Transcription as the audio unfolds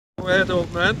Go ahead,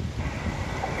 old man.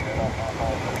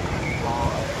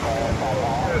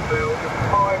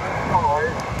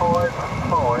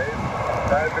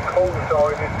 And the call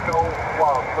sign is Golf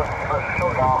 1.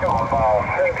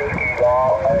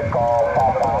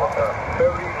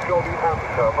 Very jolly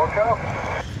amateur,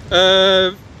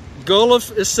 Roger. Golf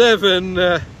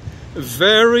 7,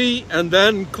 very, and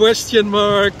then question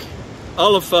mark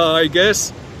Alpha, I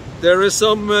guess. There is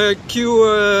some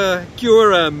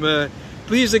QRM.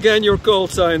 Please again your call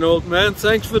sign, old man.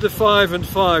 Thanks for the 5 and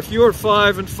 5. You're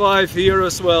 5 and 5 here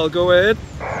as well. Go ahead.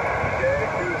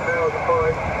 Yeah,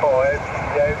 2005.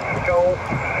 Yeah, Golf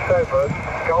 7,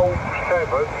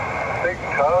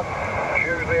 Victor,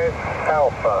 Juliet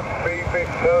Alpha. B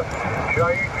Victor, J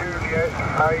Juliet,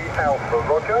 A Alpha.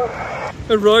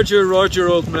 Roger? Roger,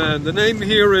 old man. The name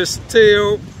here is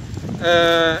Theo.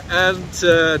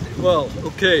 Well,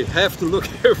 okay, have to look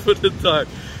here for the time.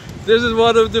 This is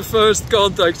one of the first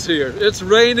contacts here. It's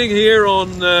raining here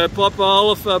on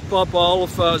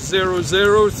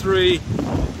Papa-003.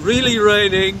 Really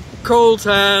raining, cold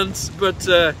hands, but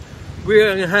we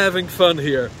are having fun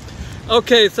here.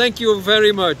 Okay, thank you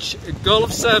very much.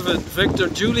 Golf 7, Victor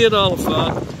Juliet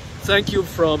Alpha. Thank you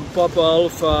from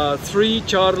Papa-003,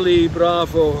 Charlie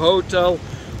Bravo Hotel,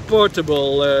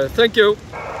 Portable. Thank you.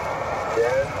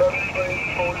 Yeah,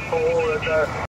 7344 and